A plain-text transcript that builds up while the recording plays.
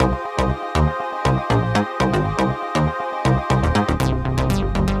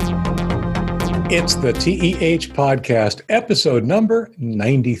It's the TEH Podcast, episode number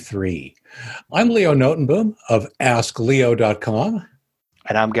 93. I'm Leo Notenboom of AskLeo.com.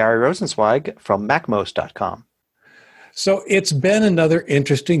 And I'm Gary Rosenzweig from MacMost.com. So it's been another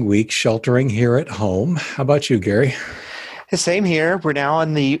interesting week sheltering here at home. How about you, Gary? The same here. We're now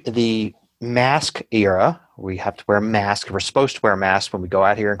in the mask era. We have to wear a mask. We're supposed to wear a mask when we go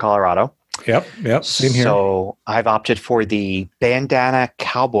out here in Colorado. Yep, same here. So I've opted for the bandana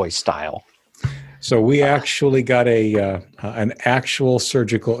cowboy style. So we actually got an actual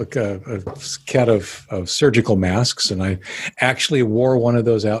surgical a set of surgical masks, and I actually wore one of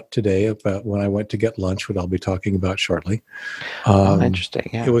those out today about when I went to get lunch, what I'll be talking about shortly. Interesting.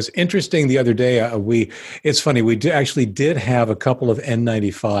 Yeah. It was interesting the other day. It's funny. We actually did have a couple of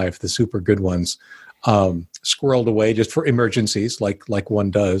N95, the super good ones, squirreled away just for emergencies, like one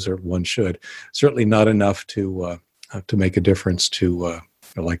does or one should. Certainly not enough to make a difference to.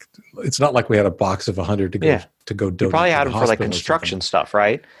 Like it's not like we had a box of 100 to go donate. You probably had to them for like construction stuff,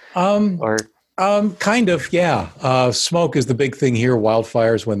 right? Kind of, yeah. Smoke is the big thing here.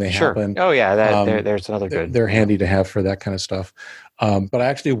 Wildfires when they happen. Oh yeah, there's another good. They're handy to have for that kind of stuff. But I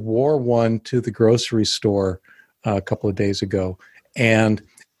actually wore one to the grocery store a couple of days ago, and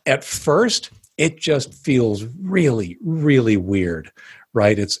at first it just feels really, really weird.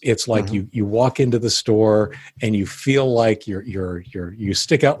 Right, it's like you walk into the store and you feel like you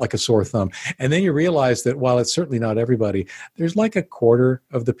stick out like a sore thumb, and then you realize that while it's certainly not everybody, there's like a quarter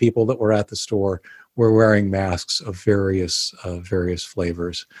of the people that were at the store were wearing masks of various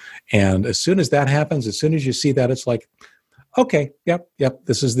flavors, and as soon as that happens, as soon as you see that, it's like, okay, yep,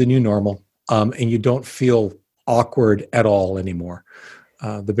 this is the new normal, and you don't feel awkward at all anymore.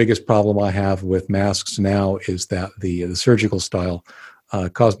 The biggest problem I have with masks now is that the surgical style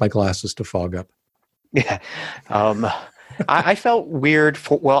caused my glasses to fog up. Yeah. I felt weird.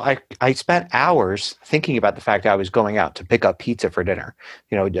 I spent hours thinking about the fact that I was going out to pick up pizza for dinner.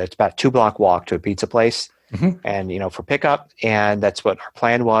 You know, it's about a 2-block walk to a pizza place and, for pickup. And that's what our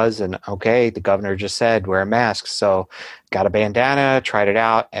plan was. And okay, the governor just said, wear a mask. So got a bandana, tried it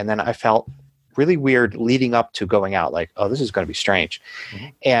out. And then I felt really weird leading up to going out. Like, oh, this is going to be strange.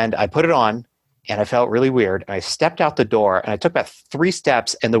 And I put it on. And I felt really weird. And I stepped out the door and I took about 3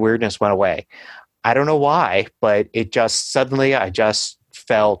 steps and the weirdness went away. I don't know why, but it just suddenly I just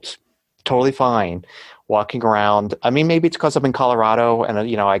felt totally fine walking around. I mean, maybe it's because I'm in Colorado and,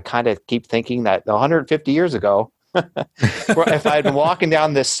 I kind of keep thinking that 150 years ago, if I'd been walking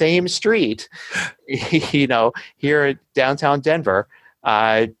down the same street, here at downtown Denver,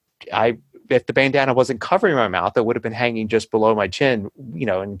 if the bandana wasn't covering my mouth, it would have been hanging just below my chin,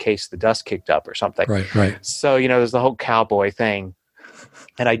 in case the dust kicked up or something. Right. So, there's the whole cowboy thing.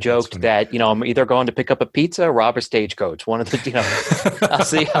 And I joked that, I'm either going to pick up a pizza or rob a stagecoach. One of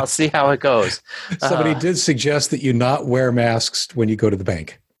the, I'll see how it goes. Somebody did suggest that you not wear masks when you go to the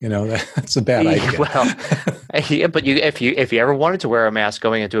bank. That's a bad idea. Well, yeah, but if you ever wanted to wear a mask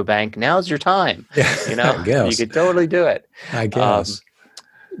going into a bank, now's your time. Yeah, I guess. You could totally do it. I guess.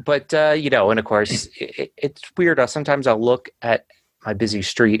 But, and of course, it's weird. Sometimes I'll look at my busy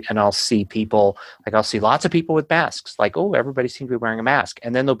street and I'll see people, I'll see lots of people with masks. Like, oh, everybody seems to be wearing a mask.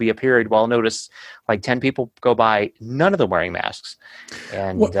 And then there'll be a period where I'll notice 10 people go by, none of them wearing masks.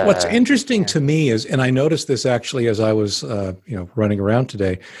 And what's interesting to me is, and I noticed this actually as I was, running around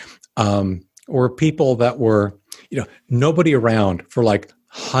today, were people that were, nobody around for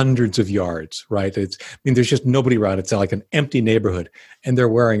hundreds of yards, right? There's just nobody around. It's like an empty neighborhood and they're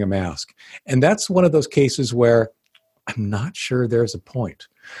wearing a mask. And that's one of those cases where I'm not sure there's a point.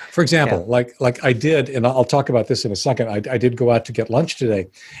 For example, like I did, and I'll talk about this in a second. I did go out to get lunch today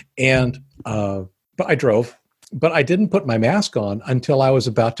and, but I drove, but I didn't put my mask on until I was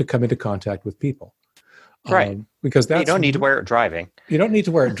about to come into contact with people. Right. Because you don't need to wear it driving. You don't need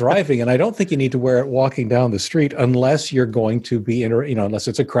to wear it driving, and I don't think you need to wear it walking down the street unless you're going to be unless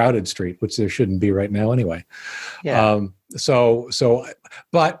it's a crowded street, which there shouldn't be right now anyway. Yeah.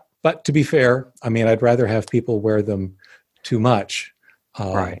 But to be fair, I'd rather have people wear them too much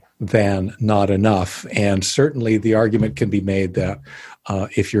than not enough. And certainly the argument can be made that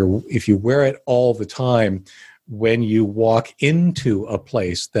if you wear it all the time, when you walk into a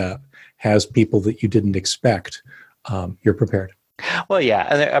place that has people that you didn't expect, you're prepared. Well,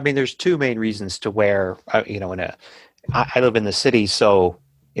 yeah. There's 2 main reasons to wear, I live in the city, so,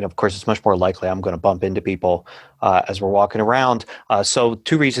 of course, it's much more likely I'm going to bump into people as we're walking around. So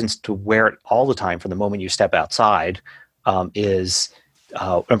 2 reasons to wear it all the time from the moment you step outside is,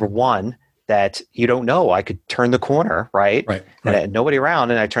 number one, that you don't know. I could turn the corner, right? And nobody around,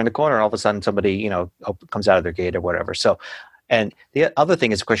 and I turn the corner, and all of a sudden somebody, comes out of their gate or whatever. So, And the other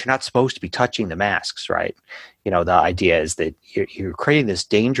thing is, of course, you're not supposed to be touching the masks, right? The idea is that you're creating this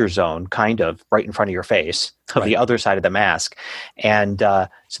danger zone kind of right in front of your face of the other side of the mask. And so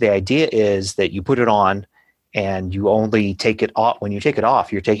the idea is that you put it on and you only take it off. When you take it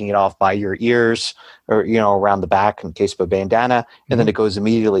off, you're taking it off by your ears or, around the back in case of a bandana. And then it goes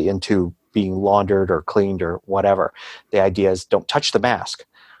immediately into being laundered or cleaned or whatever. The idea is don't touch the mask.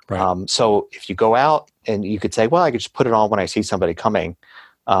 Right. So if you go out and you could say, well, I could just put it on when I see somebody coming,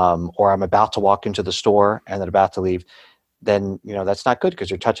 or I'm about to walk into the store and then about to leave, then, that's not good because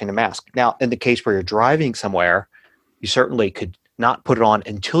you're touching the mask. Now, in the case where you're driving somewhere, you certainly could not put it on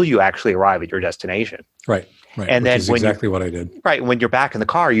until you actually arrive at your destination. Right. Right. And which then is exactly what I did. Right. When you're back in the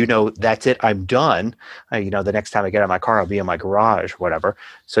car, that's it. I'm done. The next time I get out of my car, I'll be in my garage or whatever.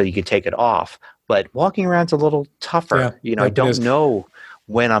 So you can take it off. But walking around's a little tougher. I don't know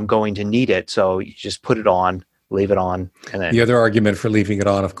when I'm going to need it. So you just put it on, leave it on. And then the other argument for leaving it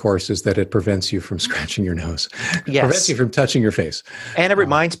on, of course, is that it prevents you from scratching your nose. Yes. Prevents you from touching your face. And it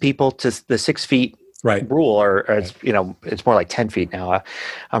reminds people to the 6 feet rule, or it's, it's more like 10 feet now.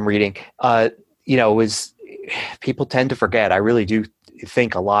 I'm reading, people tend to forget. I really do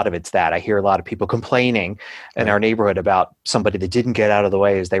think a lot of it's that. I hear a lot of people complaining in our neighborhood about somebody that didn't get out of the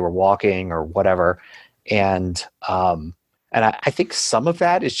way as they were walking or whatever. And I think some of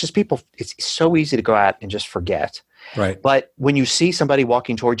that is just people, it's so easy to go out and just forget. Right. But when you see somebody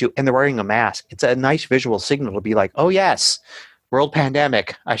walking towards you and they're wearing a mask, it's a nice visual signal to be like, oh yes, world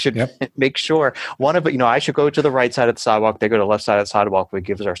pandemic. I should make sure I should go to the right side of the sidewalk. They go to the left side of the sidewalk. We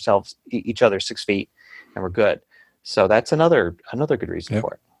give ourselves each other 6 feet and we're good. So that's another good reason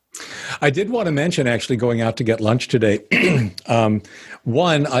for it. I did want to mention actually going out to get lunch today.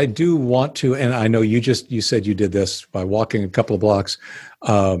 One, I do want to, and I know you said you did this by walking a couple of blocks.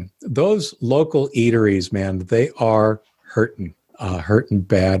 Those local eateries, man, they are hurting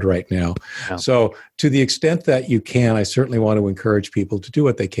bad right now. Yeah. So to the extent that you can, I certainly want to encourage people to do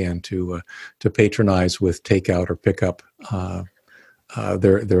what they can to patronize with takeout or pickup.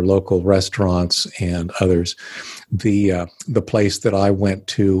 Their local restaurants and others. The place that I went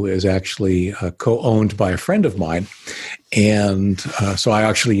to is actually co-owned by a friend of mine, and so I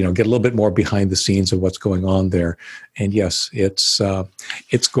actually get a little bit more behind the scenes of what's going on there. And yes, it's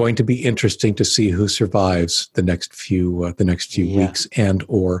going to be interesting to see who survives the next few weeks and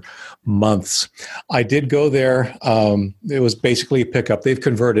or months. I did go there. It was basically a pickup. They've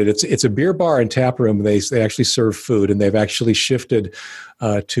converted. It's a beer bar and tap room. They actually serve food, and they've actually shifted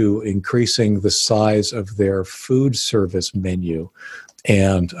to increasing the size of their food service menu.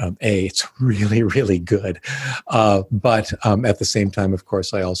 And it's really, really good. But at the same time, of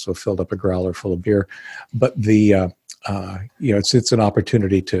course, I also filled up a growler full of beer. But it's an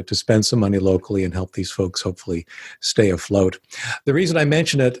opportunity to spend some money locally and help these folks hopefully stay afloat. The reason I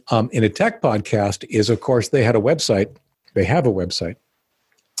mention it in a tech podcast is, of course, they had a website. They have a website.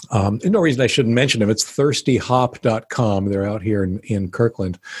 There's no reason I shouldn't mention them. It's thirstyhop.com. They're out here in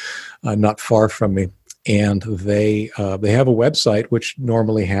Kirkland, not far from me. And they have a website which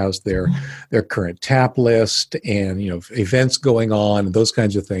normally has their current tap list and events going on and those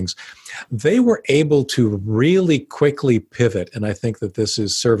kinds of things. They were able to really quickly pivot, and I think that this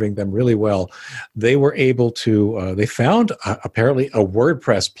is serving them really well. They were able to they found apparently a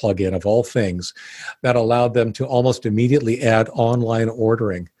WordPress plugin of all things that allowed them to almost immediately add online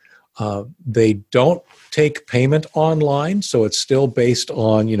ordering. They don't take payment online, so it's still based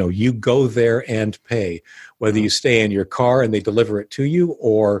on, you go there and pay, whether you stay in your car and they deliver it to you,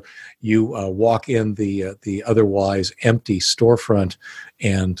 or you walk in the otherwise empty storefront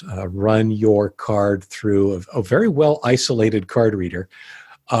and run your card through a very well isolated card reader.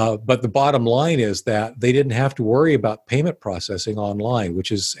 But the bottom line is that they didn't have to worry about payment processing online,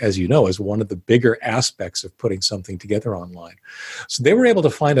 which is, as you know, is one of the bigger aspects of putting something together online. So they were able to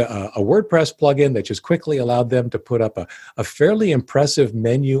find a WordPress plugin that just quickly allowed them to put up a fairly impressive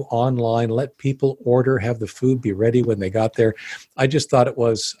menu online, let people order, have the food be ready when they got there. I just thought it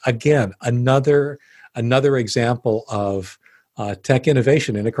was, again, another example of tech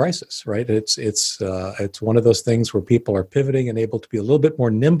innovation in a crisis, right? It's one of those things where people are pivoting and able to be a little bit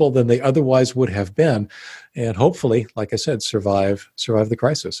more nimble than they otherwise would have been, and hopefully, like I said, survive the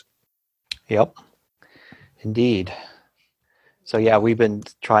crisis. Yep, indeed. So yeah, we've been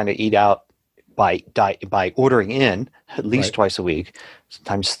trying to eat out by ordering in at least twice a week,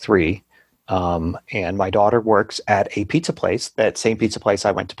 sometimes 3. And my daughter works at a pizza place, that same pizza place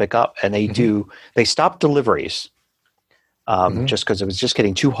I went to pick up, and they stopped deliveries. Just because it was just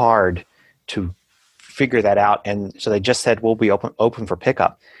getting too hard to figure that out. And so they just said, we'll be open for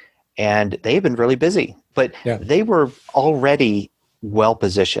pickup. and they've been really busy. But Yeah. they were already well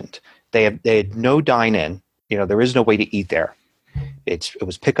positioned. They had no dine-in. There is no way to eat there. It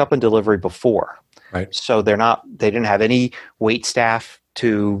was pick up and delivery before. Right. So they didn't have any wait staff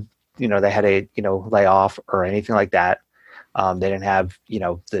to, they had to, lay off or anything like that. They didn't have,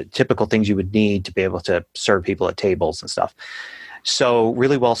 the typical things you would need to be able to serve people at tables and stuff. So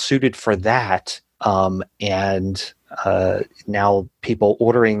really well suited for that. And now people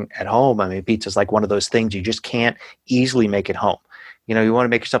ordering at home. I mean, pizza's like one of those things you just can't easily make at home. You want to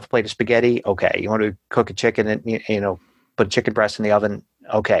make yourself a plate of spaghetti? Okay. You want to cook a chicken and, put a chicken breast in the oven?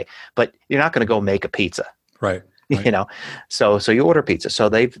 Okay. But you're not going to go make a pizza. Right. So you order pizza. So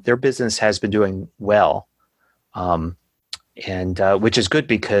their business has been doing well. And which is good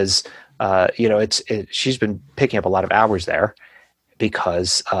because, she's been picking up a lot of hours there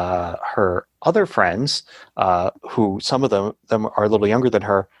because her other friends, who some of them are a little younger than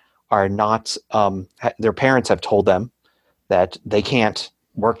her, are not, their parents have told them that they can't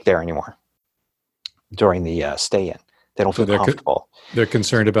work there anymore during the stay-in. They don't feel comfortable. They're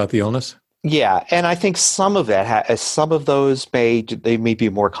concerned about the illness? Yeah, and I think some of that, some of those may be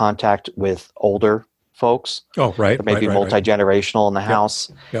more contact with older folks. Oh, right. Or maybe multi-generational in the house.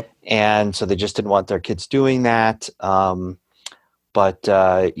 Yep. And so they just didn't want their kids doing that. But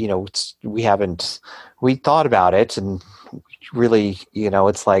we thought about it, and really,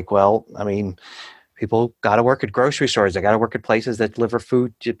 it's like, well, I mean, people got to work at grocery stores. They got to work at places that deliver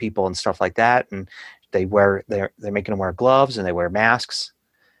food to people and stuff like that. And they're making them wear gloves, and they wear masks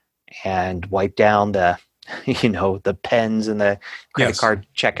and wipe down the, the pens and the credit card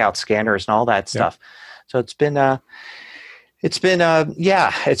checkout scanners and all that stuff. So it's been good.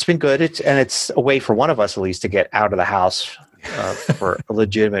 It's a way for one of us at least to get out of the house for a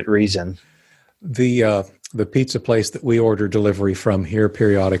legitimate reason. The pizza place that we order delivery from here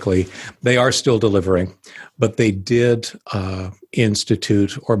periodically, they are still delivering, but they did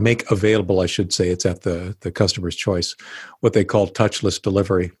institute or make available, I should say, it's at the customer's choice, what they call touchless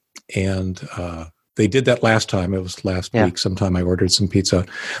delivery. And they did that last time. It was last week sometime I ordered some pizza.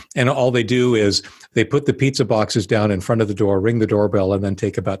 And all they do is they put the pizza boxes down in front of the door, ring the doorbell, and then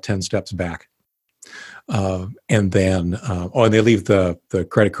take about 10 steps back. And then and they leave the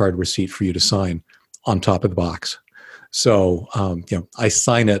credit card receipt for you to sign on top of the box. So, I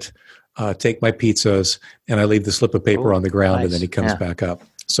sign it, take my pizzas, and I leave the slip of paper on the ground, nice. And then he comes back up.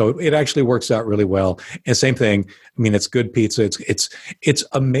 So it actually works out really well. And same thing. I mean, it's good pizza. It's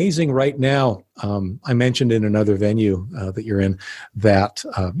amazing right now. I mentioned in another venue that you're in that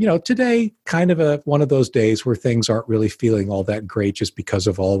today kind of one of those days where things aren't really feeling all that great just because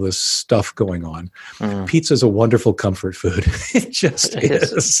of all this stuff going on. Pizza is a wonderful comfort food. It just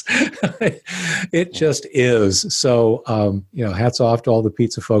is. It just is. So hats off to all the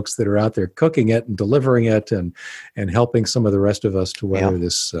pizza folks that are out there cooking it and delivering it and helping some of the rest of us to weather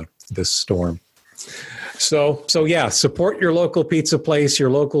this storm. So yeah, support your local pizza place, your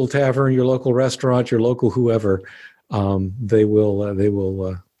local tavern, your local restaurant, your local whoever. They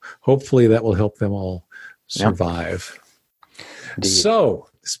will. Hopefully, that will help them all survive. Yep. So,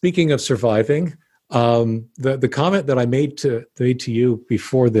 speaking of surviving, the comment that I made to you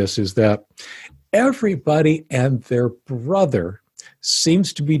before this is that everybody and their brother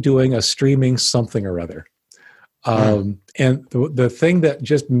seems to be doing a streaming something or other. And the thing that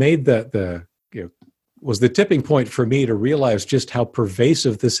just made was the tipping point for me to realize just how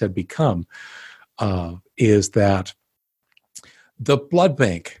pervasive this had become is that the blood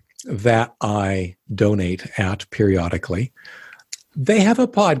bank that I donate at periodically, they have a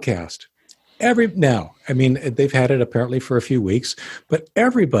podcast. They've had it apparently for a few weeks, but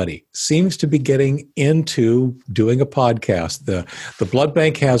everybody seems to be getting into doing a podcast. The blood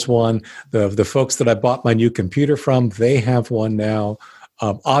bank has one. The folks that I bought my new computer from, they have one now.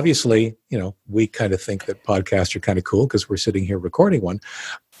 Obviously, we kind of think that podcasts are kind of cool because we're sitting here recording one,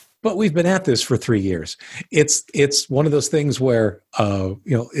 but we've been at this for 3 years. It's one of those things where,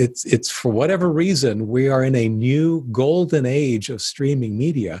 it's for whatever reason, we are in a new golden age of streaming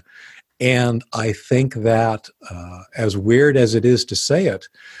media. And I think that, as weird as it is to say it,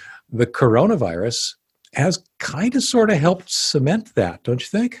 the coronavirus has kind of sort of helped cement that, don't you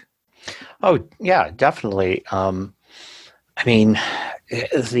think? Oh, yeah, definitely.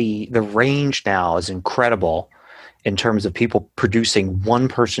 The range now is incredible in terms of people producing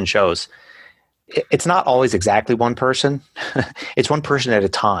one-person shows. It's not always exactly one person. It's one person at a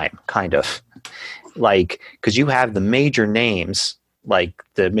time, kind of. Because you have the major names, like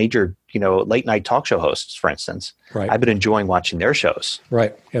the major, late-night talk show hosts, for instance. Right. I've been enjoying watching their shows.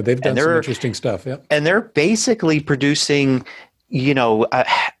 Right. Yeah, they've done some interesting stuff. Yeah. And they're basically producing,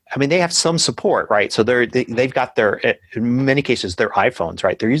 I mean, they have some support, right? So they've got in many cases, their iPhones,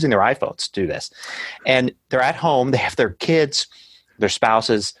 right? They're using their iPhones to do this. And they're at home. They have their kids, their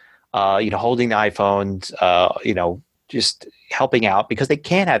spouses, holding the iPhones, just helping out because they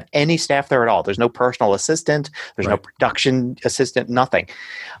can't have any staff there at all. There's no personal assistant. There's no production assistant, nothing.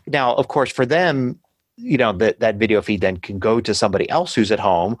 Now, of course, for them, that video feed then can go to somebody else who's at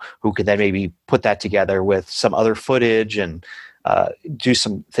home who can then maybe put that together with some other footage and do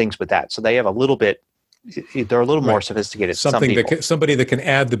some things with that. So they have they're a little more sophisticated. Somebody that can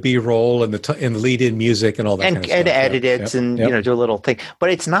add the B-roll and the lead-in music and all that kind of stuff. And edit it and do a little thing.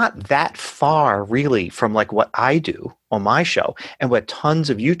 But it's not that far really from like what I do on my show and what tons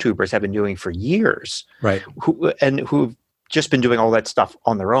of YouTubers have been doing for years. Right. Who've just been doing all that stuff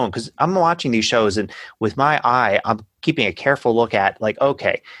on their own. Because I'm watching these shows and with my eye, I'm keeping a careful look at like,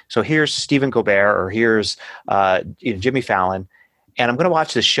 okay, so here's Stephen Colbert or here's Jimmy Fallon, and I'm going to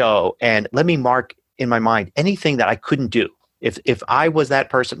watch the show and let me mark in my mind anything that I couldn't do. If I was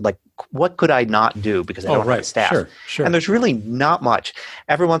that person, like what could I not do because I don't have staff? Sure. And there's really not much.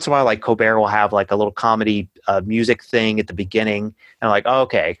 Every once in a while, like Colbert will have like a little comedy music thing at the beginning. And I'm like, oh,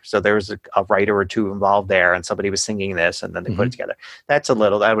 okay, so there's a writer or two involved there and somebody was singing this and then they put it together. That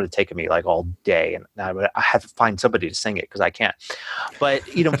would have taken me like all day and I have to find somebody to sing it because I can't. But,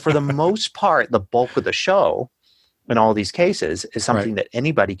 for the most part, the bulk of the show in all these cases is something that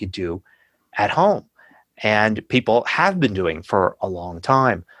anybody could do at home. And people have been doing for a long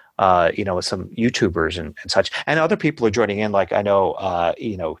time, with some YouTubers and such. And other people are joining in, like I know,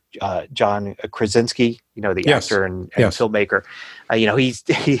 John Krasinski, the actor and filmmaker.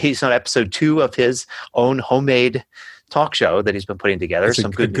 He's on episode 2 of his own homemade talk show that he's been putting together. It's a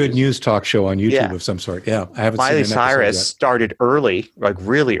good news talk show on YouTube of some sort. Yeah, I haven't Miley seen Cyrus started early, like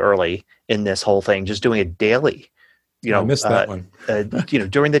really early in this whole thing, just doing it daily. I missed that one.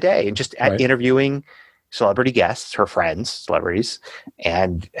 During the day and just interviewing celebrity guests, her friends, celebrities,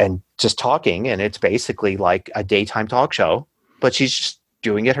 and just talking. And it's basically like a daytime talk show, but she's just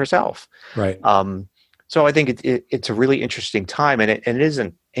doing it herself. Right. So I think it's a really interesting time, and it is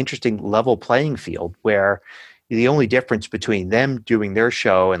an interesting level playing field where the only difference between them doing their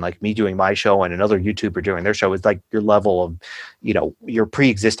show and like me doing my show and another YouTuber doing their show is like your level of, your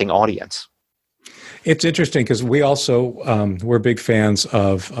pre-existing audience. It's interesting because we also we're big fans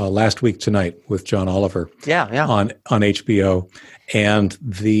of Last Week Tonight with John Oliver. On HBO, and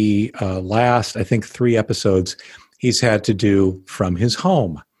the last I think 3 episodes he's had to do from his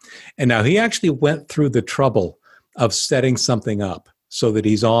home, and now he actually went through the trouble of setting something up so that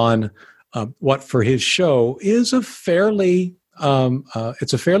he's on what for his show is a fairly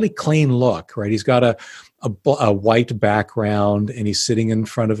clean look, right? He's got a white background and he's sitting in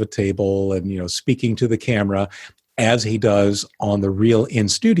front of a table and, speaking to the camera as he does on the real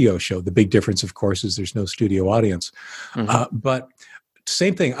in-studio show. The big difference, of course, is there's no studio audience. But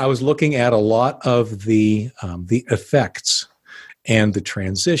same thing. I was looking at a lot of the effects and the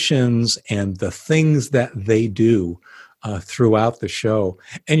transitions and the things that they do throughout the show.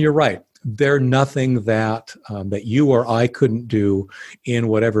 And you're right. They're nothing that you or I couldn't do in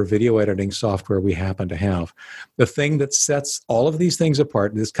whatever video editing software we happen to have. The thing that sets all of these things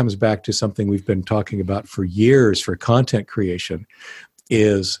apart, and this comes back to something we've been talking about for years for content creation,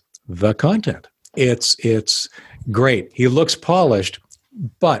 is the content. It's great. He looks polished,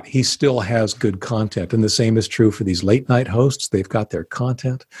 but he still has good content. And the same is true for these late night hosts. They've got their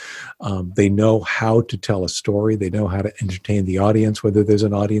content. They know how to tell a story. They know how to entertain the audience, whether there's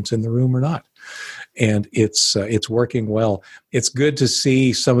an audience in the room or not. And it's working well. It's good to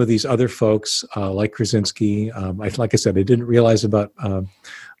see some of these other folks like Krasinski. Like I said, I didn't realize about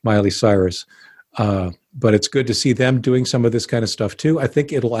Miley Cyrus. But it's good to see them doing some of this kind of stuff too. I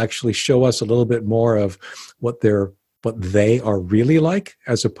think it'll actually show us a little bit more of what they are really like,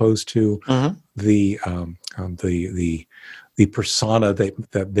 as opposed to the persona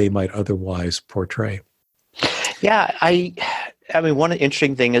that they might otherwise portray. Yeah, I mean, one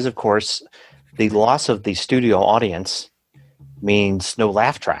interesting thing is, of course, the loss of the studio audience means no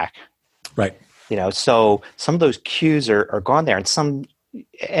laugh track. Right. So some of those cues are gone there, and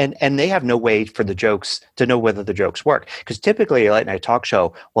and they have no way for the jokes to know whether the jokes work, because typically a late night talk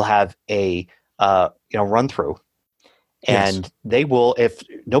show will have a run through. And they will, if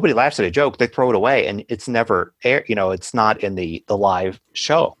nobody laughs at a joke, they throw it away, and it's never air. It's not in the live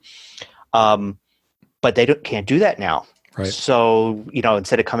show. But they can't do that now. Right. So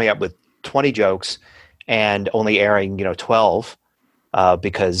instead of coming up with 20 jokes and only airing 12,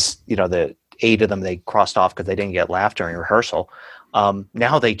 because the 8 of them they crossed off because they didn't get laughed during rehearsal.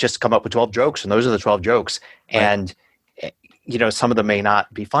 Now they just come up with 12 jokes, and those are the 12 jokes. Right. And some of them may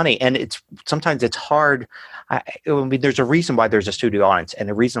not be funny, and sometimes it's hard. I mean, there's a reason why there's a studio audience, and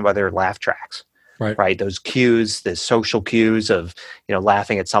a reason why there are laugh tracks, right? Those cues, the social cues of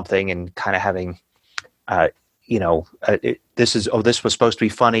laughing at something and kind of having, this was supposed to be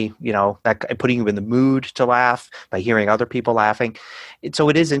funny, that putting you in the mood to laugh by hearing other people laughing. So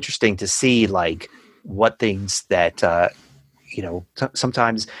it is interesting to see like what things that.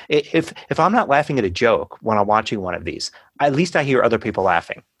 Sometimes if I'm not laughing at a joke when I'm watching one of these, at least I hear other people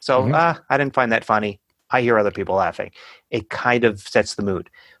laughing. So I didn't find that funny. I hear other people laughing. It kind of sets the mood.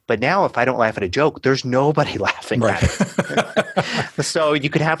 But now if I don't laugh at a joke, there's nobody laughing at it. So you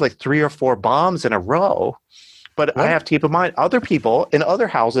could have like 3 or 4 bombs in a row. But I have to keep in mind, other people in other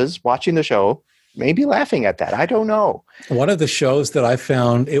houses watching the show may be laughing at that. I don't know. One of the shows that I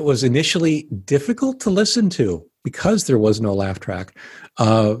found, it was initially difficult to listen to because there was no laugh track,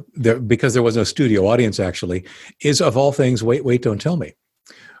 because there was no studio audience actually, is of all things, Wait, Don't Tell Me,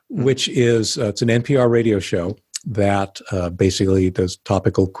 which is, it's an NPR radio show that basically does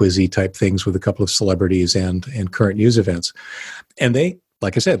topical quizzy type things with a couple of celebrities and current news events. And they,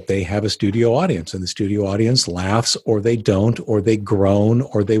 like I said, they have a studio audience, and the studio audience laughs, or they don't, or they groan,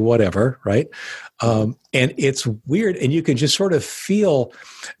 or they whatever, right? And it's weird, and you can just sort of feel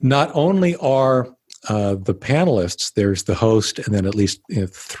not only are the panelists, there's the host and then at least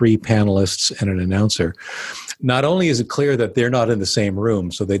 3 panelists and an announcer. Not only is it clear that they're not in the same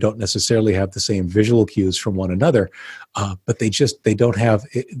room, so they don't necessarily have the same visual cues from one another, but they don't have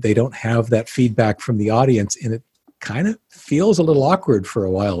that feedback from the audience, and it kind of feels a little awkward for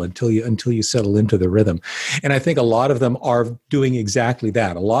a while until you settle into the rhythm. And I think a lot of them are doing exactly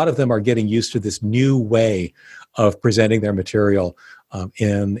that. A lot of them are getting used to this new way of presenting their material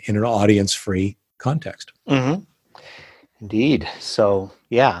in an audience-free context. Mm-hmm. Indeed. So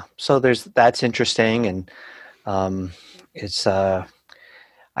yeah. So that's interesting, and it's I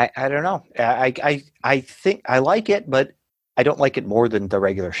don't know. I think I like it, but I don't like it more than the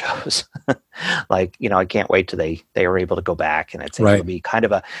regular shows. Like, I can't wait till they are able to go back, and it's able to be kind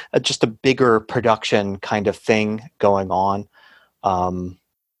of just a bigger production kind of thing going on.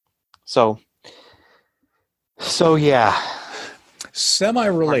 So yeah.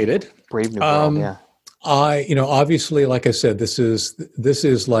 Semi-related. Brave New World, yeah. Obviously, like I said, this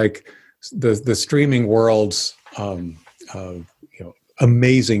is like the streaming world's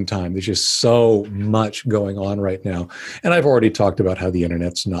amazing time. There's just so much going on right now, and I've already talked about how the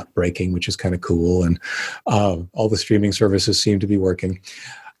internet's not breaking, which is kind of cool, and all the streaming services seem to be working.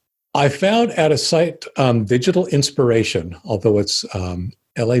 I found at a site, Digital Inspiration, although it's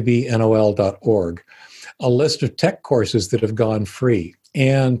labnol.org, a list of tech courses that have gone free.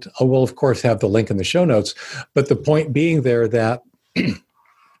 And I will, of course, have the link in the show notes. But the point being there that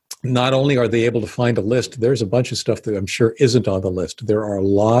not only are they able to find a list, there's a bunch of stuff that I'm sure isn't on the list. There are a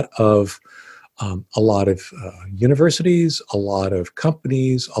lot of universities, a lot of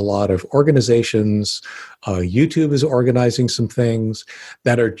companies, a lot of organizations. YouTube is organizing some things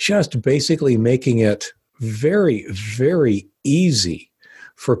that are just basically making it very, very easy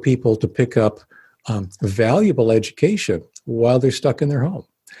for people to pick up valuable education while they're stuck in their home.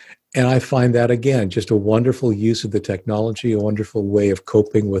 And I find that, again, just a wonderful use of the technology, a wonderful way of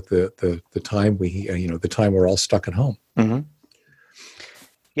coping with the time the time we're all stuck at home. Mm-hmm.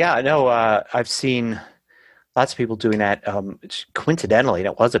 Yeah, I know. I've seen lots of people doing that. Coincidentally, and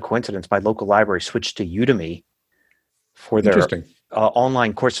it was a coincidence, my local library switched to Udemy for their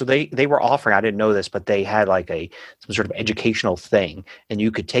online course. So they were offering, I didn't know this, but they had like some sort of educational thing, and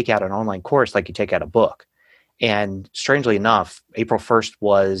you could take out an online course like you take out a book. And strangely enough, April 1st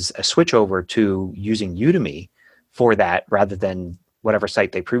was a switch over to using Udemy for that rather than whatever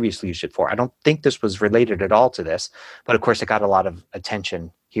site they previously used it for. I don't think this was related at all to this, but of course it got a lot of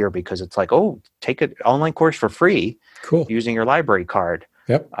attention here because it's like, oh, take an online course for free, cool, using your library card.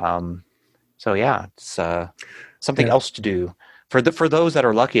 Yep. So yeah, it's something else to do for those that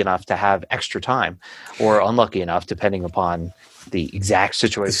are lucky enough to have extra time, or unlucky enough, depending upon the exact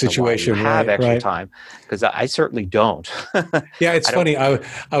situation have extra time, because I certainly don't. Yeah, it's funny. I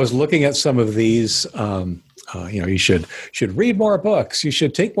was looking at some of these. You should read more books. You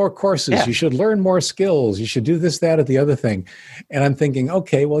should take more courses. Yeah. You should learn more skills. You should do this, that, or the other thing. And I'm thinking,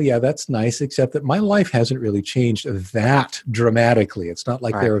 okay, well, yeah, that's nice, except that my life hasn't really changed that dramatically. It's not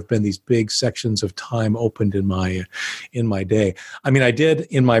like there have been these big sections of time opened in my day. I mean, I did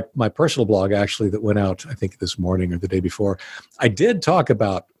in my personal blog, actually, that went out, I think this morning or the day before, I did talk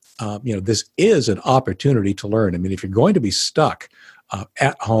about, this is an opportunity to learn. I mean, if you're going to be stuck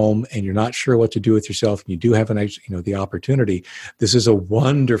at home and you're not sure what to do with yourself, and you do have the opportunity, this is a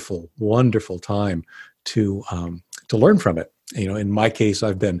wonderful, wonderful time to learn from it. In my case,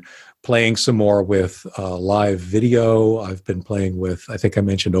 I've been playing some more with live video. I've been playing with, I think I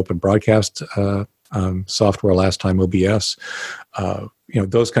mentioned open broadcast software last time, OBS,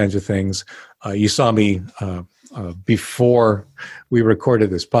 those kinds of things. You saw me before we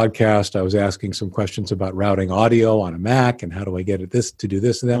recorded this podcast. I was asking some questions about routing audio on a Mac and how do I get this to do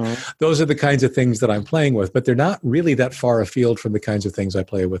this and that. Mm-hmm. Those are the kinds of things that I'm playing with, but they're not really that far afield from the kinds of things I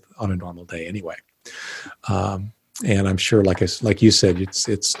play with on a normal day anyway. And I'm sure, like you said,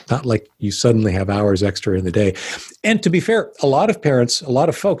 it's not like you suddenly have hours extra in the day. And to be fair, a lot of parents, a lot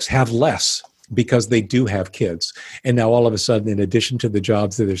of folks have less because they do have kids. And now all of a sudden, in addition to the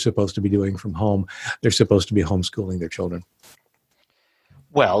jobs that they're supposed to be doing from home, they're supposed to be homeschooling their children.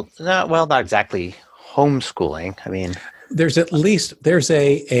 Well, not exactly homeschooling. I mean, there's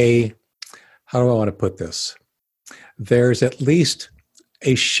a how do I want to put this? There's at least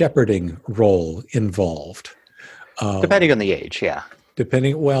a shepherding role involved. Depending on the age, yeah.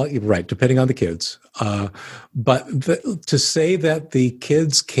 Depending on the kids. But to say that the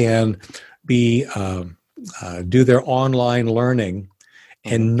kids can be do their online learning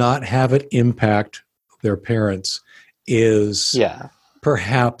and not have it impact their parents is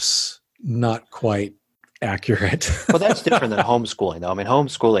perhaps not quite accurate. Well, that's different than homeschooling, though. I mean,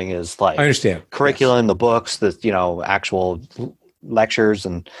 homeschooling is like I understand curriculum, the books, the actual lectures,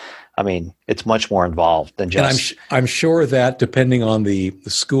 and I mean, it's much more involved than just. And I'm sure that depending on the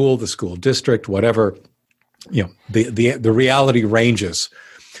school district, whatever, the reality ranges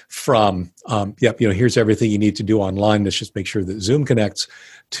from here's everything you need to do online. Let's just make sure that Zoom connects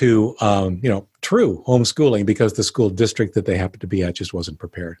to true homeschooling because the school district that they happen to be at just wasn't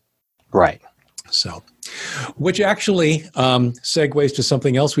prepared. Right. So, which actually segues to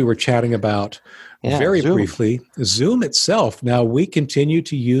something else we were chatting about very Zoom. Briefly. Zoom itself. Now, we continue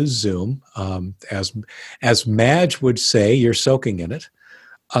to use Zoom. As Madge would say, you're soaking in it.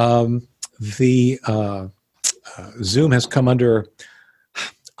 Zoom has come under,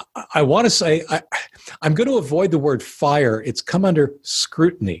 I want to say, I'm going to avoid the word fire. It's come under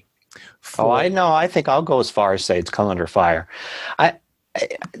scrutiny. I know. I think I'll go as far as say it's come under fire. I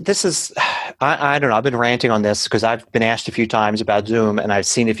don't know. I've been ranting on this because I've been asked a few times about Zoom, and I've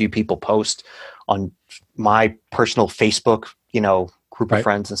seen a few people post on my personal Facebook, group of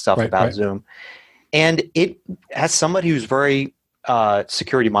friends and stuff about Zoom. And it, as somebody who's very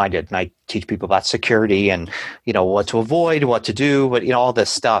security minded, and I teach people about security and what to avoid, what to do, all this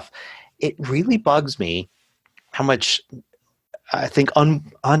stuff. It really bugs me how much I think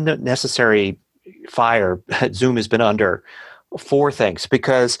unnecessary fire Zoom has been under. For things,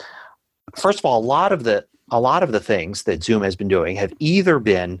 because first of all, a lot of the things that Zoom has been doing have either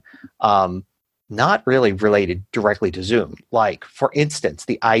been not really related directly to Zoom. Like, for instance,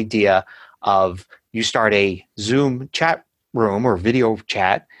 the idea of you start a Zoom chat room or video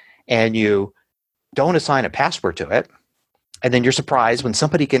chat and you don't assign a password to it, and then you're surprised when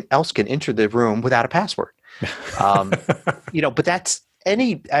somebody else can enter the room without a password. But that's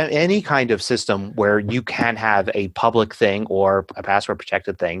any kind of system where you can have a public thing or a password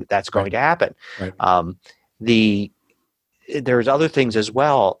protected thing, that's going to happen. Right. There's other things as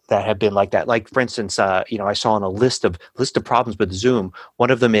well that have been like that. Like, for instance, I saw on a list of problems with Zoom. One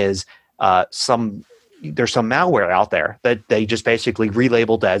of them is there's some malware out there that they just basically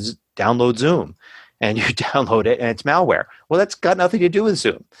relabeled as download Zoom, and you download it and it's malware. Well, that's got nothing to do with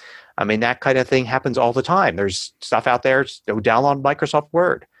Zoom. I mean, that kind of thing happens all the time. There's stuff out there, download Microsoft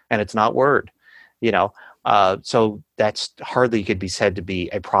Word, and it's not Word, so that's hardly could be said to be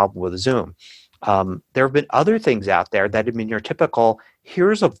a problem with Zoom. There have been other things out there that have been your typical,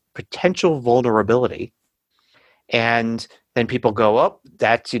 here's a potential vulnerability. And then people go, oh,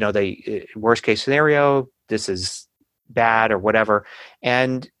 that's, worst case scenario, this is bad or whatever.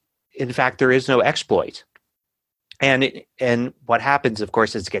 And in fact, there is no exploit. And what happens, of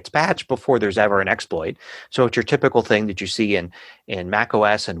course, is it gets patched before there's ever an exploit. So it's your typical thing that you see in Mac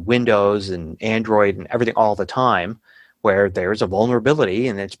OS and Windows and Android and everything all the time, where there's a vulnerability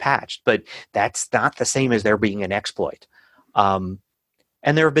and it's patched. But that's not the same as there being an exploit. And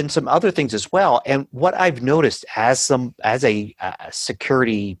there have been some other things as well. And what I've noticed as a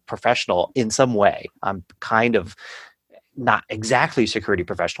security professional in some way, I'm kind of not exactly a security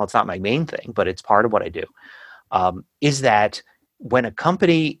professional. It's not my main thing, but it's part of what I do. Is that when a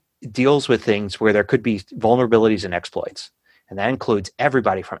company deals with things where there could be vulnerabilities and exploits, and that includes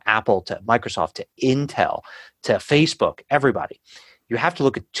everybody from Apple to Microsoft to Intel to Facebook, everybody, you have to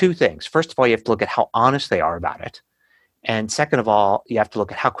look at two things. First of all, you have to look at how honest they are about it. And second of all, you have to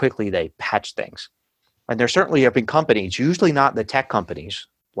look at how quickly they patch things. And there certainly have been companies, usually not the tech companies,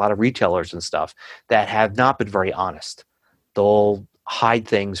 a lot of retailers and stuff, that have not been very honest They'll hide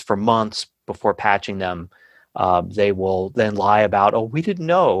things for months before patching them. They will then lie about, oh, we didn't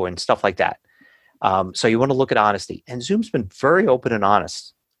know, and stuff like that. So you want to look at honesty. And Zoom's been very open and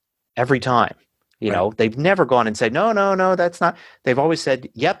honest every time. You know, they've never gone and said, no, that's not. They've always said,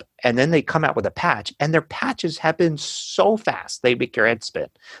 yep. And then they come out with a patch. And their patches have been so fast, they make your head spin.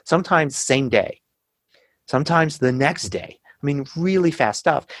 Sometimes same day. Sometimes the next day. I mean, really fast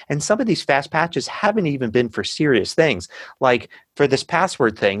stuff. And some of these fast patches haven't even been for serious things. Like for this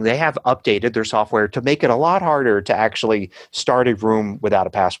password thing, they have updated their software to make it a lot harder to actually start a room without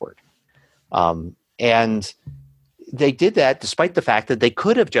a password. And they did that despite the fact that they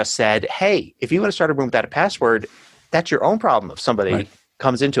could have just said, hey, if you want to start a room without a password, that's your own problem if somebody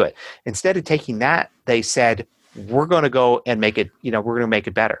comes into it. Instead of taking that, they said, we're going to go and make it, we're going to make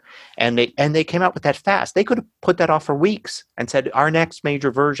it better. And they came out with that fast. They could have put that off for weeks and said, our next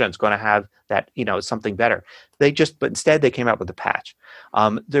major version is going to have that, something better. But instead they came out with a patch.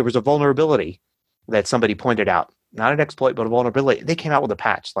 There was a vulnerability that somebody pointed out, not an exploit, but a vulnerability. They came out with a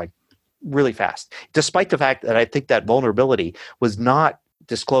patch like really fast, despite the fact that I think that vulnerability was not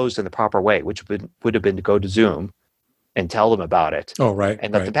disclosed in the proper way, which would have been to go to Zoom and tell them about it. Oh, right.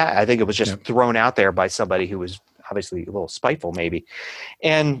 And I think it was just thrown out there by somebody who was obviously a little spiteful, maybe.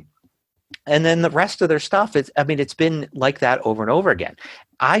 And then the rest of their stuff it's been like that over and over again.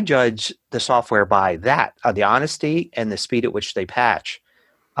 I judge the software by that, the honesty and the speed at which they patch.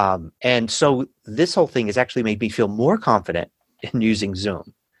 And so this whole thing has actually made me feel more confident in using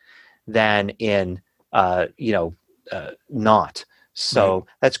Zoom than in not. So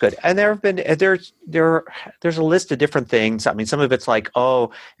that's good. And there's a list of different things. I mean, some of it's like,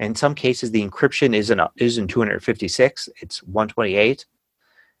 in some cases the encryption isn't 256, it's 128.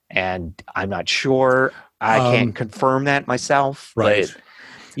 And I'm not sure. I can't confirm that myself. Right. But,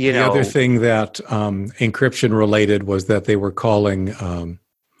 the other thing that encryption related was that they were calling,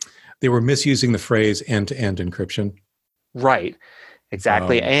 they were misusing the phrase end-to-end encryption. Right.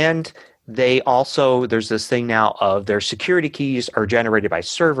 Exactly. And they also, there's this thing now of their security keys are generated by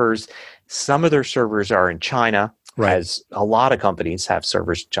servers. Some of their servers are in China, as a lot of companies have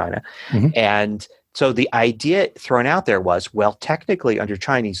servers in China. Mm-hmm. And so the idea thrown out there was, well, technically under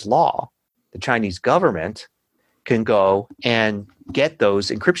Chinese law, the Chinese government can go and get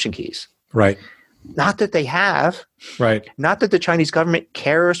those encryption keys. Right. Not that they have. Right. Not that the Chinese government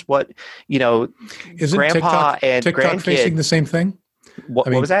cares what, Isn't grandpa and TikTok grandkid. Facing the same thing? What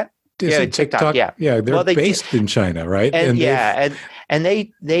was that? Yeah, TikTok. Yeah, they're based in China, right? And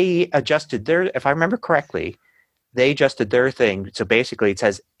they adjusted their. If I remember correctly, they adjusted their thing. So basically, it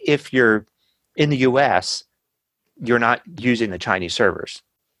says if you're in the U.S., you're not using the Chinise servers.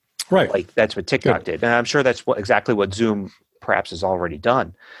 Right. Like that's what TikTok did, and I'm sure that's exactly what Zoom perhaps has already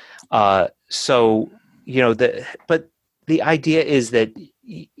done. But the idea is that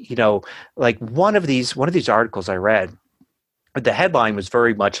like one of these articles I read. The headline was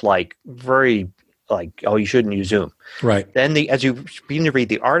very much like, oh, you shouldn't use Zoom. Right. Then as you begin to read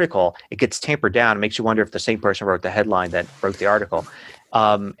the article, it gets tampered down. It makes you wonder if the same person wrote the headline that wrote the article.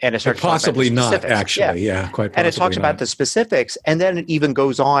 And it starts possibly not, actually. Yeah, quite possibly. And it talks about the specifics, and then it even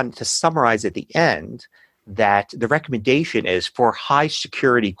goes on to summarize at the end that the recommendation is for high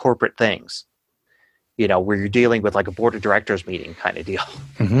security corporate things. Where you're dealing with like a board of directors meeting kind of deal.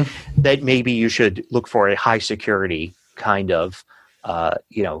 Mm-hmm. That maybe you should look for a high security kind of,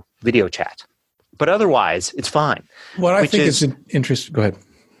 video chat. But otherwise, it's fine. What I think is interesting. Go ahead.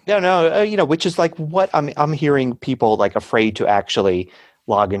 No, which is like what I'm hearing people like afraid to actually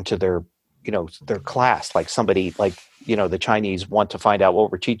log into their class. Like somebody like, the Chinese want to find out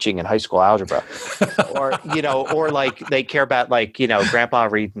what we're teaching in high school algebra, or like they care about like, grandpa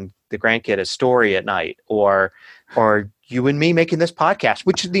reading the grandkid a story at night, or you and me making this podcast,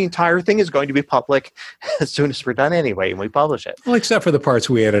 which the entire thing is going to be public as soon as we're done anyway, and we publish it. Well, except for the parts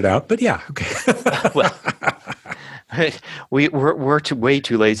we edit out, but yeah, okay. Well, we're way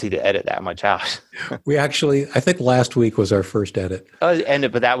too lazy to edit that much out. We actually, I think last week was our first edit.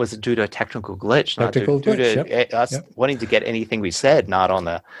 But that was due to a technical glitch, due to us wanting to get anything we said not on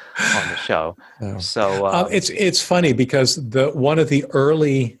the show. No. So it's funny because one of the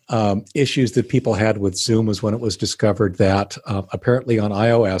early issues that people had with Zoom was when it was discovered that apparently on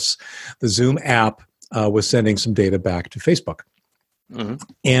iOS, the Zoom app was sending some data back to Facebook. Mm-hmm.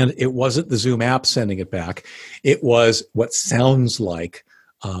 And it wasn't the Zoom app sending it back. It was what sounds like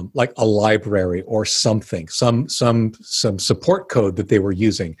a library or something, some support code that they were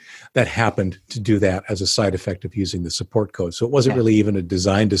using that happened to do that as a side effect of using the support code. So it wasn't really even a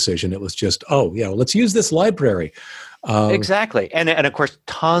design decision. It was just, let's use this library. Exactly. And of course,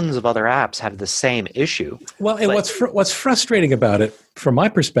 tons of other apps have the same issue. Well, and what's frustrating about it, from my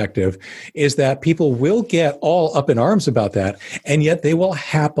perspective, is that people will get all up in arms about that, and yet they will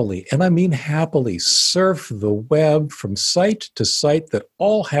happily, and I mean happily, surf the web from site to site that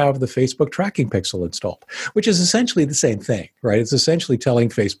all have the Facebook tracking pixel installed, which is essentially the same thing, right? It's essentially telling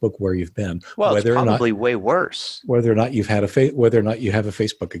Facebook where you've been, well, it's probably way worse. Whether or not you have a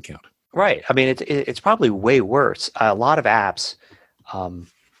Facebook account. Right. I mean, it's probably way worse. A lot of apps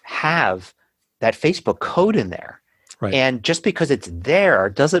have that Facebook code in there. Right. And just because it's there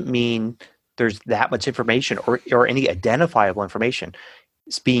doesn't mean there's that much information or any identifiable information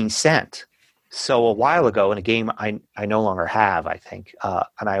is being sent. So a while ago in a game I no longer have, I think, an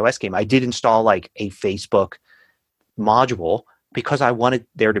iOS game, I did install like a Facebook module because I wanted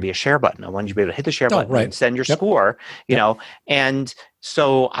there to be a share button. I wanted you to be able to hit the share button and send your score, you know. And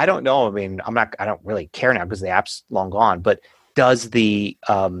so I don't know. I mean, I don't really care now because the app's long gone, but does the,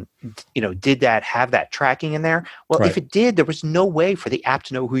 did that have that tracking in there? Well, if it did, there was no way for the app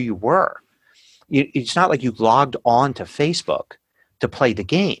to know who you were. It's not like you logged on to Facebook to play the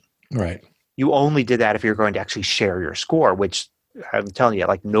game. Right. You only did that if you're going to actually share your score, which I'm telling you,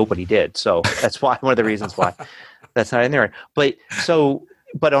 like nobody did. So that's why one of the reasons why that's not in there. But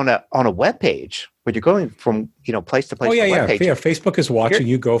on a web page, when you're going from place to place, Facebook is watching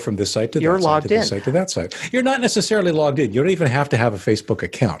you go from this site to that site to this site to that site. You're not necessarily logged in. You don't even have to have a Facebook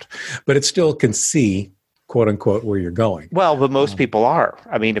account, but it still can see, quote unquote, where you're going. Well, but most people are.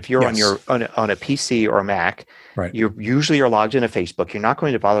 I mean, if you're on a PC or a Mac, you're logged into Facebook. You're not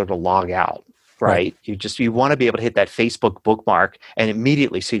going to bother to log out. Right. You want to be able to hit that Facebook bookmark and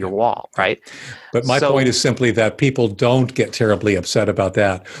immediately see your wall. Right. But my point is simply that people don't get terribly upset about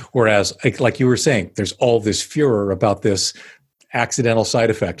that. Whereas, like you were saying, there's all this furor about this accidental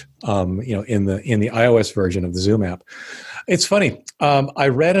side effect, in the iOS version of the Zoom app. It's funny. I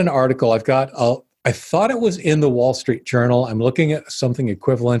read an article. I thought it was in the Wall Street Journal. I'm looking at something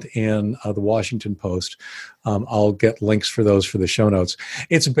equivalent in the Washington Post. I'll get links for those for the show notes.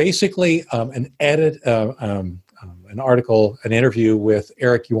 It's basically an article, an interview with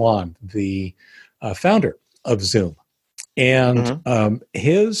Eric Yuan, the founder of Zoom. And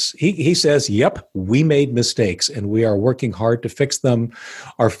he says, yep, we made mistakes and we are working hard to fix them.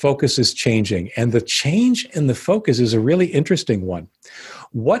 Our focus is changing. And the change in the focus is a really interesting one.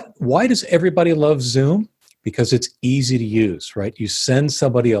 Why does everybody love Zoom? Because it's easy to use, right? You send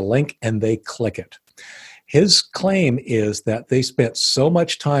somebody a link and they click it. His claim is that they spent so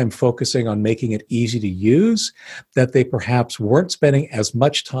much time focusing on making it easy to use that they perhaps weren't spending as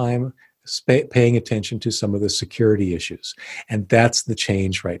much time paying attention to some of the security issues. And that's the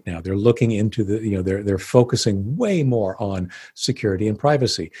change right now. They're looking into they're focusing way more on security and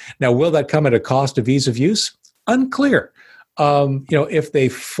privacy. Now, will that come at a cost of ease of use? Unclear. If they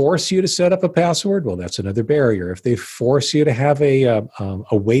force you to set up a password, well, that's another barrier. If they force you to have a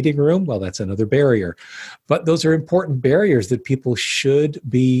waiting room, well, that's another barrier. But those are important barriers that people should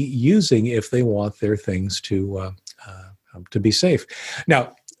be using if they want their things to be safe.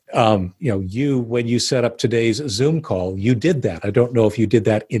 Now, when you set up today's Zoom call, you did that. I don't know if you did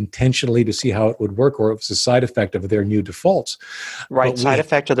that intentionally to see how it would work or if it's a side effect of their new defaults. Right, side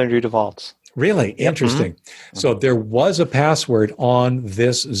effect of their new defaults. Really interesting. Mm-hmm. So there was a password on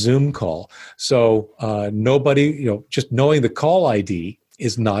this Zoom call. So nobody, just knowing the call ID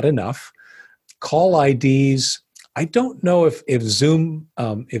is not enough. Call IDs, I don't know if Zoom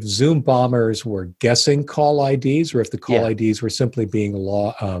bombers were guessing call IDs or if the call IDs were simply being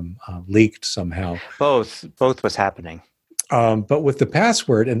leaked somehow. Both was happening. But with the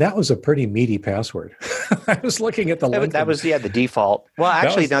password, and that was a pretty meaty password. I was looking at the link. That was the default. Well,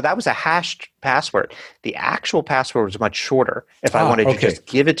 actually, that was a hashed password. The actual password was much shorter if I wanted to just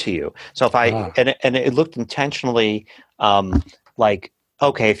give it to you. So if and it looked intentionally like,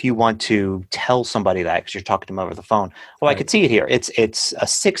 okay, if you want to tell somebody that because you're talking to them over the phone, I could see it here. It's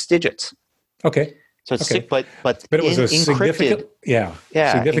 6 digits. Okay. So it's sick, but it was a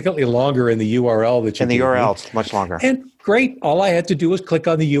significantly longer in the URL that you. And the URL is much longer. And great, all I had to do was click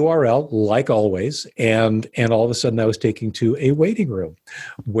on the URL, like always, and all of a sudden I was taken to a waiting room,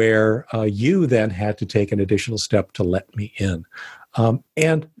 where you then had to take an additional step to let me in,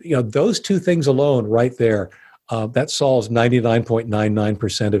 and those two things alone, right there. That solves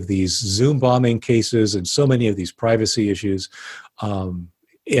 99.99% of these Zoom bombing cases and so many of these privacy issues. And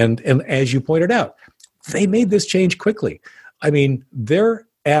as you pointed out, they made this change quickly. I mean, they're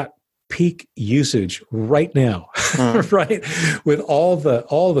at peak usage right now. Mm. right? With all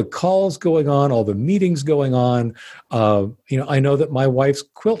the calls going on, all the meetings going on. I know that my wife's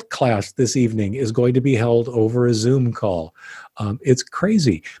quilt class this evening is going to be held over a Zoom call. It's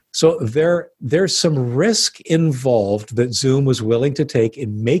crazy. So there's some risk involved that Zoom was willing to take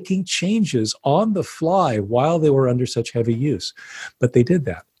in making changes on the fly while they were under such heavy use. But they did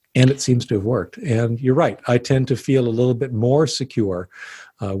that, and it seems to have worked. And you're right. I tend to feel a little bit more secure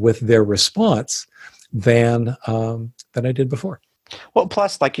with their response than I did before. Well,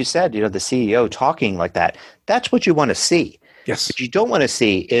 plus, like you said, the CEO talking like that, that's what you want to see. Yes. What you don't want to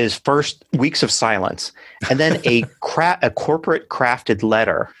see is first weeks of silence and then a corporate crafted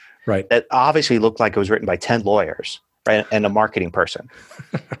letter, right, that obviously looked like it was written by 10 lawyers, right, and a marketing person.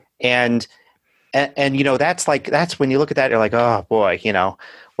 and that's when you look at that, you're like, oh boy,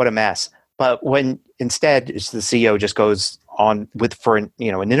 what a mess. But when instead the CEO just goes on for an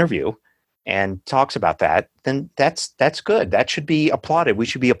interview and talks about that, then that's good. That should be applauded. We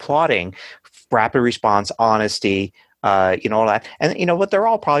should be applauding rapid response, honesty, all that. And you know what? They're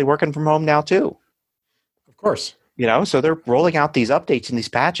all probably working from home now too. Of course. So they're rolling out these updates and these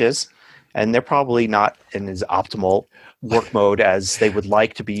patches, and they're probably not in as optimal work mode as they would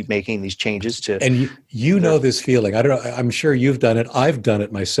like to be making these changes to. And you know this feeling. I don't know. I'm sure you've done it. I've done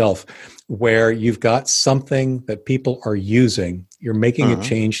it myself, where you've got something that people are using. You're making a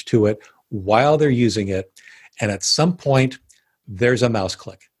change to it while they're using it. And at some point, there's a mouse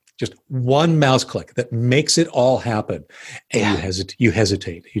click. Just one mouse click that makes it all happen. And you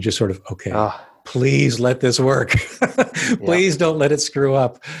hesitate. You just sort of, okay, please let this work. Please don't let it screw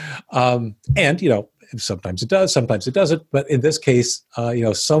up. And, sometimes it does, sometimes it doesn't. But in this case,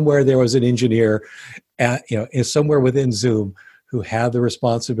 somewhere there was an engineer, somewhere within Zoom who had the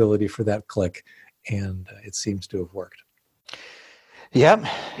responsibility for that click. And it seems to have worked. Yep.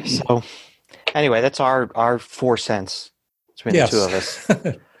 So anyway, that's our 4 cents between the two of us.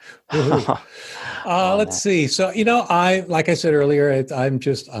 Let's see. So, like I said earlier, I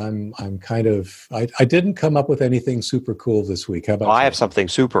didn't come up with anything super cool this week. How about you? I have something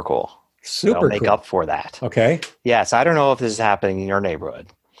super cool. Super make cool. up for that. Okay. Yes. I don't know if this is happening in your neighborhood,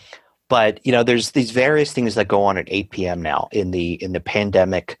 but there's these various things that go on at 8 p.m. now in the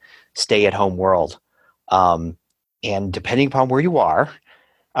pandemic stay-at-home world. And depending upon where you are,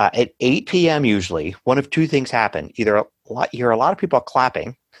 at 8 p.m. usually, one of two things happen. Either you hear a lot of people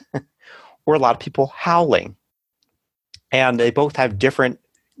clapping or a lot of people howling. And they both have different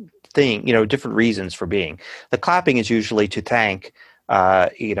different reasons for being. The clapping is usually to thank,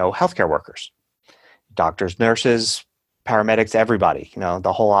 healthcare workers, doctors, nurses, paramedics, everybody,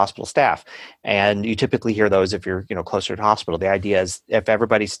 the whole hospital staff. And you typically hear those if you're, closer to the hospital. The idea is if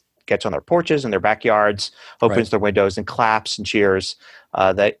everybody gets on their porches and their backyards, opens their windows and claps and cheers,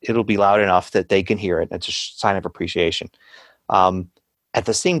 that it'll be loud enough that they can hear it. It's a sign of appreciation. At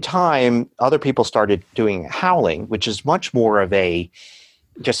the same time, other people started doing howling, which is much more of a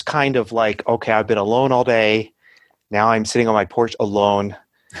just kind of like, okay, I've been alone all day. Now I'm sitting on my porch alone.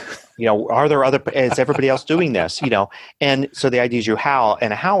 Are there is everybody else doing this? And so the idea is you howl,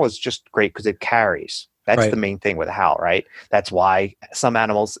 and a howl is just great because it carries. That's the main thing with a howl, right? That's why some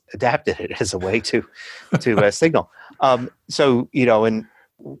animals adapted it as a way to signal. So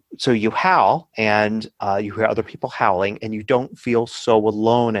you howl, and you hear other people howling, and you don't feel so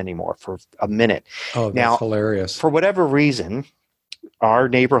alone anymore for a minute. Oh, that's hilarious. For whatever reason, our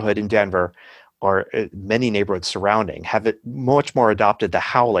neighborhood in Denver, or many neighborhoods surrounding, have it much more adopted the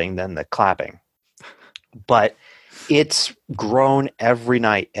howling than the clapping. But it's grown every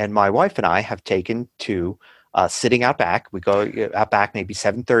night, and my wife and I have taken to sitting out back. We go out back maybe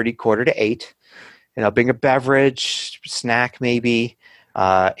 7:30, 7:45, bring a beverage, snack maybe,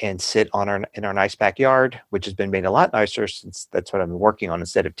 and sit in our nice backyard, which has been made a lot nicer since that's what I've been working on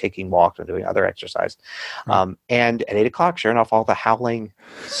instead of taking walks and doing other exercise. Right. And at 8 o'clock, sure enough, all the howling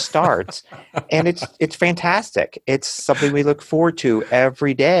starts, and it's fantastic. It's something we look forward to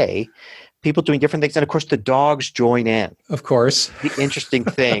every day. People doing different things, and of course, the dogs join in. Of course, the interesting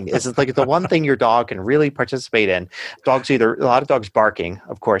thing is it's like the one thing your dog can really participate in. A lot of dogs barking,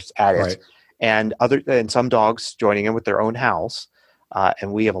 of course, at it, right. and some dogs joining in with their own howls.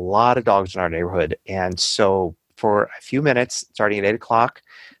 And we have a lot of dogs in our neighborhood. And so for a few minutes, starting at 8 o'clock,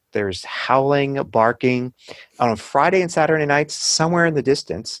 there's howling, barking. On Friday and Saturday nights, somewhere in the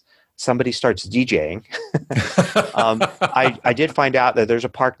distance, somebody starts DJing. I did find out that there's a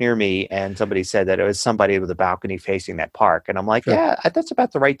park near me, and somebody said that it was somebody with a balcony facing that park. And I'm like, yeah, that's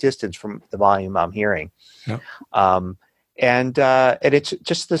about the right distance from the volume I'm hearing. Yeah. And it's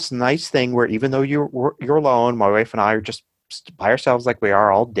just this nice thing where even though you're alone, my wife and I are just by ourselves like we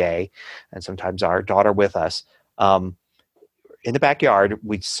are all day, and sometimes our daughter with us, in the backyard,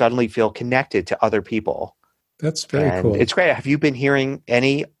 we suddenly feel connected to other people. That's very cool. It's great. Have you been hearing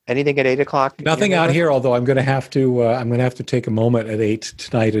anything at 8:00? Nothing out here, although I'm going to have to take a moment at 8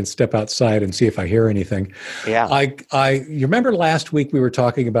 tonight and step outside and see if I hear anything. Yeah. You remember last week we were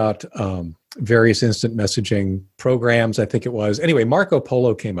talking about various instant messaging programs, I think it was. Anyway, Marco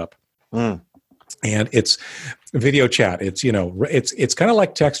Polo came up. And it's video chat. It's it's kind of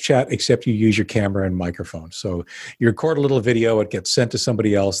like text chat, except you use your camera and microphone. So you record a little video, it gets sent to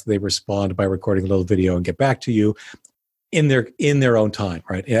somebody else. They respond by recording a little video and get back to you in their own time,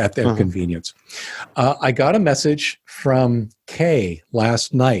 right, at their convenience. I got a message from Kay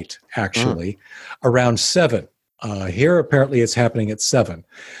last night, actually, around 7. Here, apparently, it's happening at 7,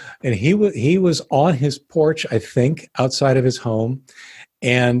 and he was on his porch, I think, outside of his home.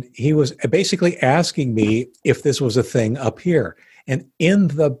 And he was basically asking me if this was a thing up here. And in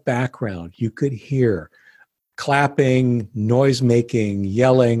the background, you could hear clapping, noise making,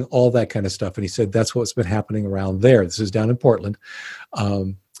 yelling, all that kind of stuff. And he said, that's what's been happening around there. This is down in Portland,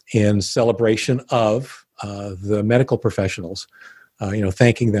 in celebration of the medical professionals,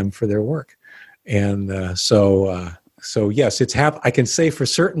 thanking them for their work. And so yes, I can say for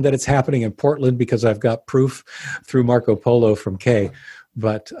certain that it's happening in Portland because I've got proof through Marco Polo from Kay.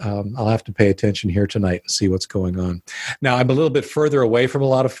 But I'll have to pay attention here tonight and see what's going on. Now, I'm a little bit further away from a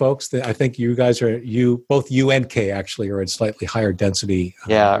lot of folks. I think you guys both you and Kay actually are in slightly higher density.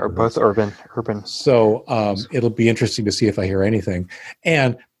 Yeah, or both urban. So it'll be interesting to see if I hear anything.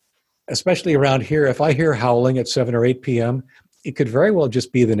 And especially around here, if I hear howling at 7 or 8 p.m., it could very well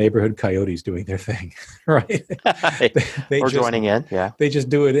just be the neighborhood coyotes doing their thing, right? Or joining in, yeah. They just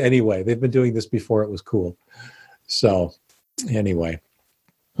do it anyway. They've been doing this before it was cool. So anyway.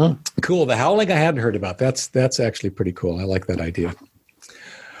 Cool. The howling I hadn't heard about. That's actually pretty cool. I like that idea.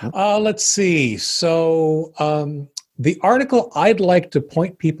 Let's see. So the article I'd like to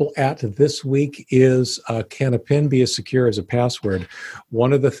point people at this week is can a PIN be as secure as a password?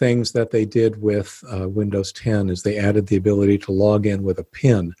 One of the things that they did with Windows 10 is they added the ability to log in with a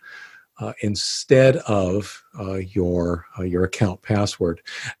PIN instead of your account password.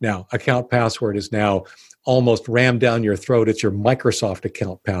 Now, account password is now almost rammed down your throat. It's your Microsoft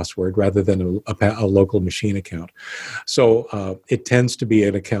account password rather than a local machine account. So it tends to be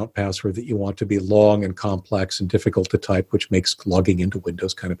an account password that you want to be long and complex and difficult to type, which makes logging into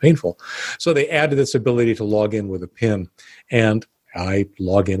Windows kind of painful. So they added this ability to log in with a PIN, and I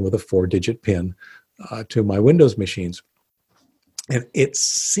log in with a 4-digit PIN to my Windows machines. And it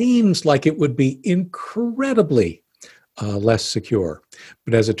seems like it would be incredibly less secure.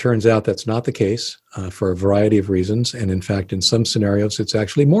 But as it turns out, that's not the case for a variety of reasons. And in fact, in some scenarios, it's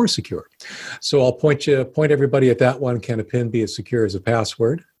actually more secure. So I'll point everybody at that one. Can a PIN be as secure as a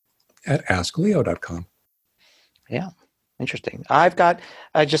password? At AskLeo.com. Yeah, interesting. I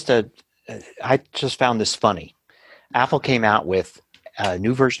just found this funny. Apple came out with a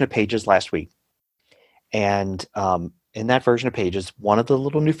new version of Pages last week. And in that version of Pages, one of the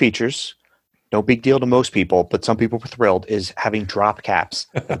little new features, no big deal to most people, but some people were thrilled, is having drop caps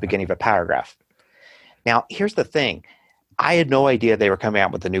at the beginning of a paragraph. Now, here's the thing. I had no idea they were coming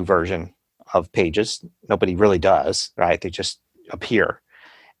out with a new version of Pages. Nobody really does, right? They just appear.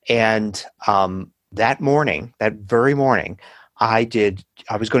 And that very morning, I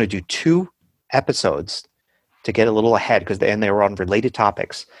was going to do 2 episodes to get a little ahead and they were on related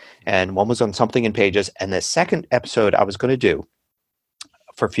topics. And one was on something in Pages. And the second episode I was going to do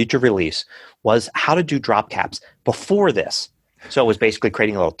for future release was how to do drop caps before this. So it was basically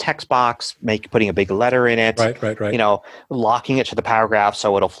creating a little text box, putting a big letter in it, right. Locking it to the paragraph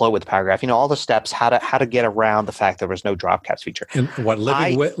so it'll flow with the paragraph. All the steps, how to get around the fact there was no drop caps feature. And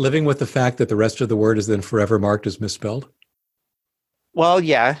living with the fact that the rest of the word is then forever marked as misspelled. Well,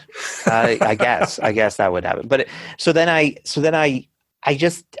 yeah, I guess that would happen. But so then I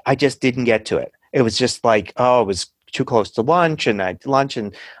just didn't get to it. It was just like, it was too close to lunch, and I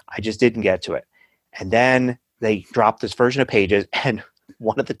just didn't get to it. And then they dropped this version of Pages, and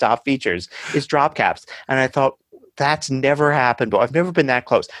one of the top features is drop caps. And I thought, that's never happened, but I've never been that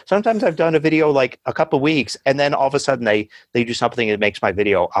close. Sometimes I've done a video like a couple of weeks, and then all of a sudden they do something that makes my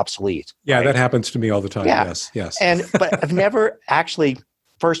video obsolete. Yeah, right? That happens to me all the time. Yeah. Yes. But I've never actually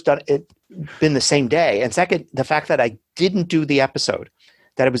been the same day. And second, the fact that I didn't do the episode.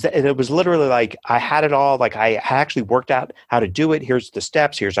 That it was literally like I had it all, like I actually worked out how to do it. Here's the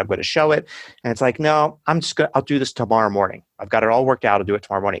steps. Here's how I'm going to show it. And it's like, no, I'll do this tomorrow morning. I've got it all worked out. I'll do it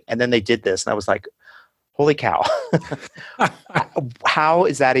tomorrow morning. And then they did this, and I was like, holy cow. How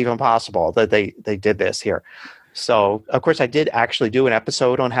is that even possible that they did this here? So, of course, I did actually do an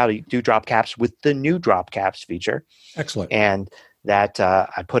episode on how to do drop caps with the new drop caps feature. Excellent. And that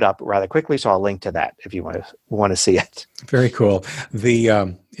I put up rather quickly, so I'll link to that if you want to see it. Very cool.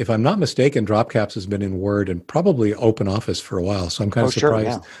 The if I'm not mistaken, drop caps has been in Word and probably Open Office for a while. So I'm kind of surprised.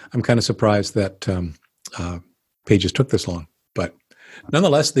 Sure, yeah. I'm kind of surprised that Pages took this long, but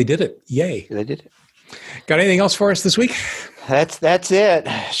nonetheless, they did it. Yay! They did it. Got anything else for us this week? That's it.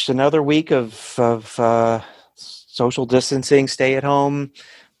 Just another week of social distancing, stay at home,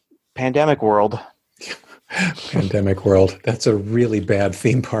 pandemic world. Pandemic world. That's a really bad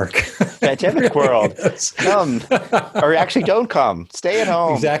theme park. Pandemic really world. Is. Come. Or actually don't come. Stay at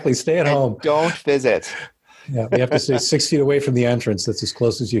home. Exactly. Stay at home. Don't visit. Yeah, you have to stay 6 feet away from the entrance. That's as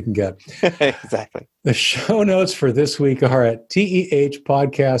close as you can get. Exactly. The show notes for this week are at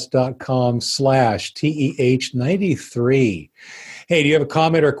tehpodcast.com/TEH93. Hey, do you have a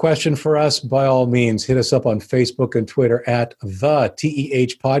comment or question for us? By all means, hit us up on Facebook and Twitter at the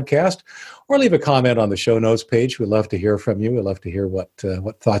TEH Podcast, or leave a comment on the show notes page. We'd love to hear from you. We'd love to hear what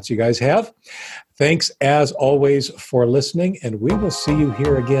thoughts you guys have. Thanks, as always, for listening, and we will see you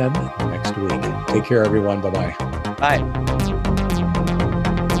here again next week. Take care, everyone. Bye-bye. Bye.